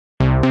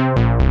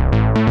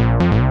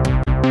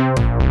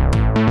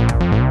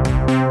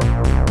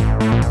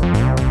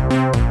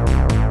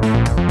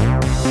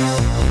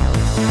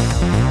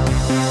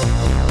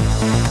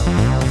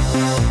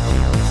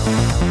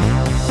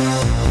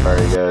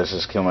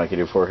is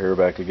Mike84 here,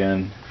 back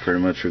again. Pretty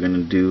much we're going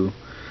to do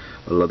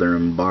a leather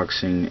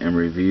unboxing and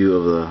review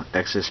of the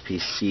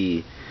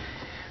XSPC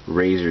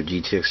Razer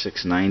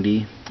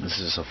GTX690. This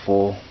is a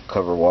full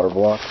cover water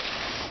block.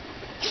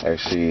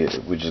 Actually,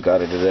 we just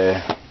got it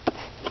today.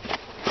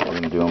 We're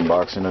going to do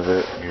unboxing of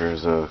it.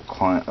 Here's a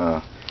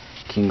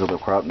King of the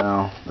Crop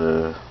now,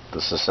 the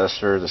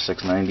successor, the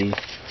 690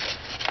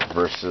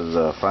 versus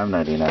the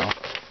 590 now.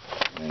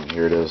 And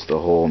here it is, the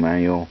whole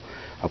manual.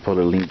 I'll put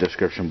a link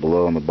description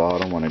below on the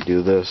bottom when I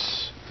do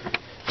this.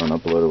 I'm going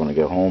to upload it when I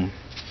get home.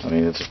 I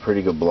mean, it's a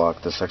pretty good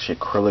block. This is actually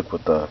acrylic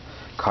with the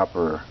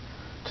copper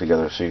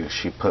together, so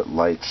she put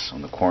lights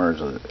on the corners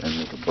of it and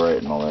make it bright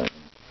and all that.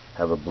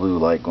 Have a blue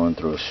light going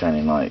through a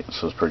shining light,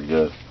 so it's pretty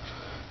good.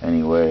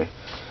 Anyway,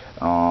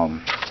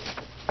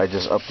 I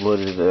just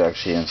uploaded it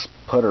actually and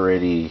put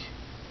already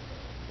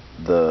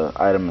the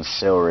item in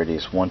sale already.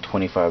 It's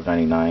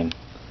 $125.99.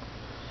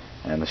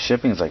 And the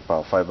shipping is like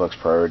about $5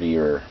 priority,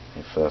 or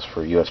if that's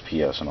for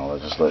USPS and all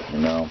that, just let you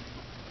know.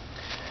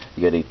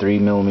 You get a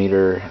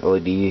 3mm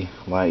LED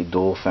light,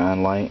 dual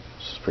fan light,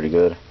 which is pretty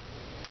good.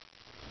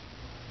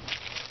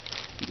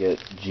 You get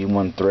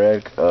G1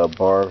 thread,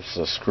 barbs,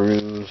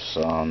 screws,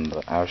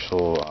 the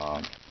actual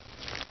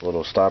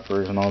little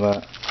stoppers and all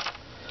that.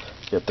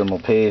 You get thermal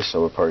paste, so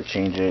I would probably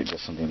change it, get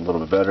something a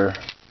little bit better,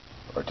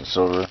 Arctic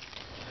silver.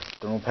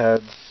 Thermal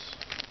pads,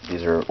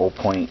 these are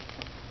 0.5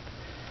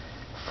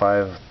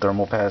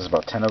 thermal pads,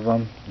 about 10 of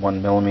them,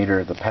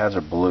 1mm. The pads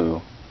are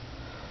blue.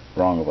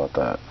 Wrong about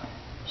that.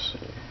 Let's see.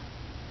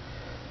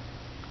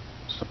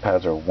 So the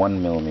pads are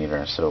 1mm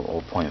instead of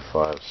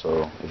 0.5.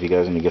 So if you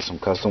guys need to get some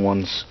custom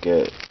ones,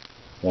 get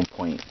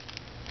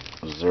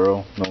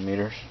 1.0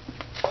 millimeters.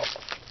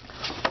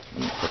 Let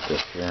me put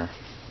this here.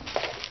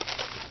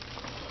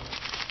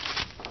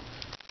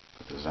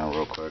 Put this down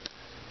real quick.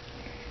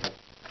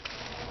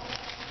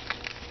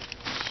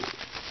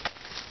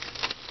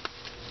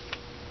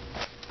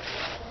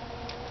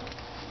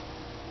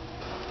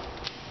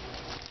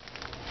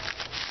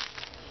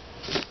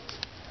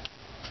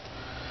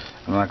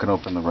 I'm not going to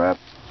open the wrap,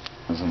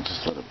 and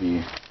just let it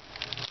be.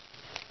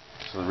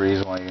 So the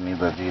reason why you need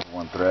the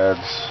G1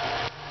 threads,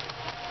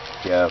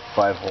 you have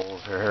 5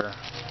 holes here.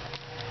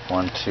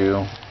 1,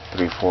 2,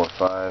 3, 4,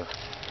 5.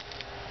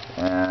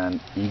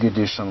 And you could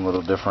do something a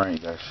little different. You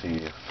could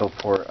actually fill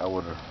port. I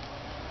would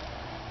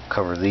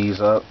cover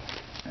these up,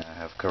 and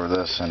have cover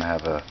this and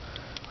have a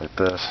like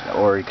this,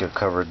 or you could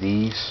cover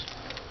these,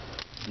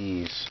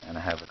 and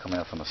have it coming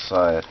out from the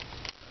side.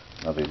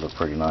 That'd look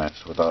pretty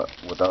nice without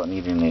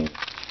needing a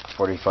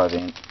 45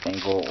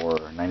 angle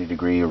or 90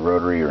 degree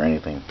rotary or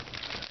anything.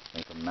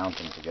 You can mount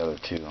them together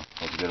too.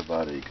 What's good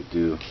about it, you could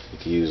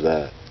use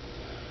that.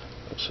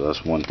 So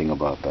that's one thing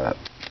about that.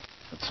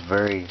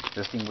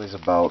 This thing weighs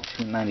about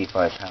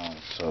 295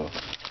 pounds, so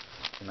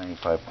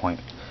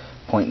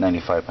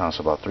 295.95 pounds,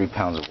 so about 3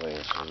 pounds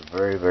away. So it's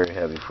very, very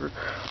heavy for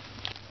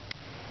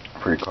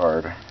your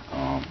card.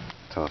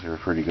 Tells you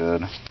pretty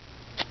good.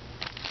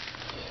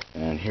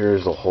 And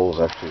here's the holes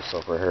actually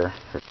itself right here.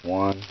 Here's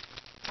one.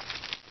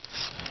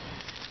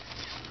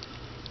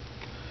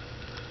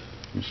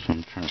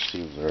 I'm trying to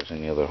see if there's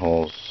any other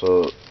holes.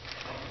 So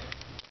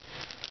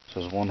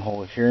there's one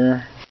hole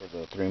here for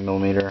the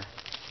 3mm,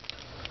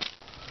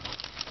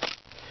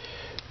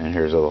 and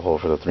here's the other hole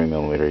for the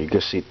 3mm. You can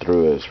see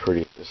through it. It's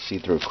pretty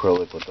see-through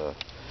acrylic with the,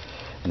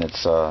 and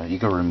it's you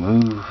can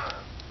remove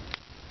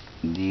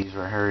these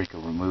right here. You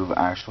can remove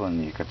actual, and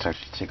you can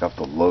actually take out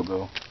the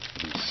logo.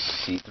 You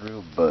see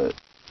through, but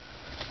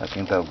I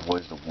think that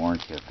avoids the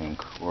warranty. I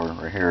think, or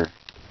right here.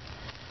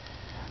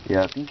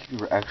 Yeah, I think you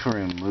can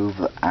actually remove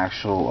the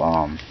actual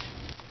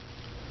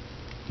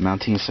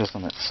mounting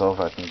system itself.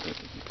 I think that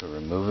you could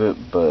remove it,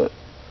 but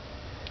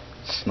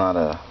it's not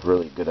a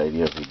really good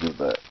idea if you do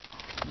that.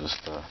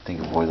 Just I think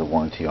avoid the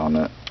warranty on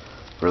it.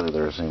 Really,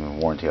 there isn't even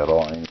warranty at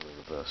all anyway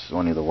with this. It's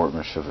only the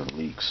workmanship if it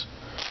leaks.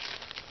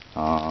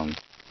 Trying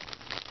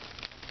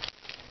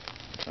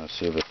to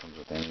see if it comes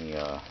with any.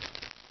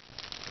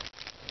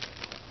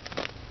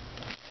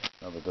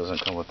 No, it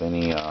doesn't come with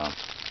any.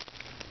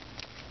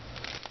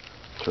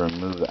 To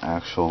remove the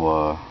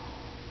actual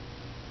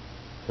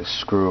the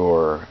screw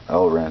or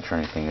L wrench or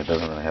anything, it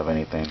doesn't really have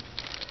anything.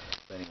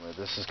 But anyway,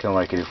 this is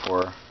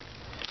Mike84,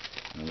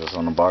 and this is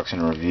an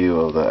unboxing review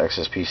of the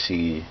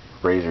XSPC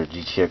Razer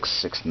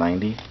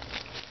GTX690.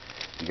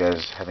 If you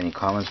guys have any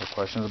comments or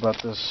questions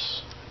about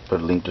this, put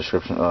a link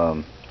description.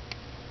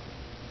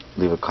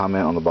 Leave a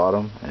comment on the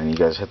bottom, and you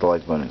guys hit the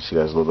like button. See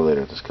you guys a little bit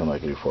later. This is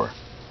Mike84.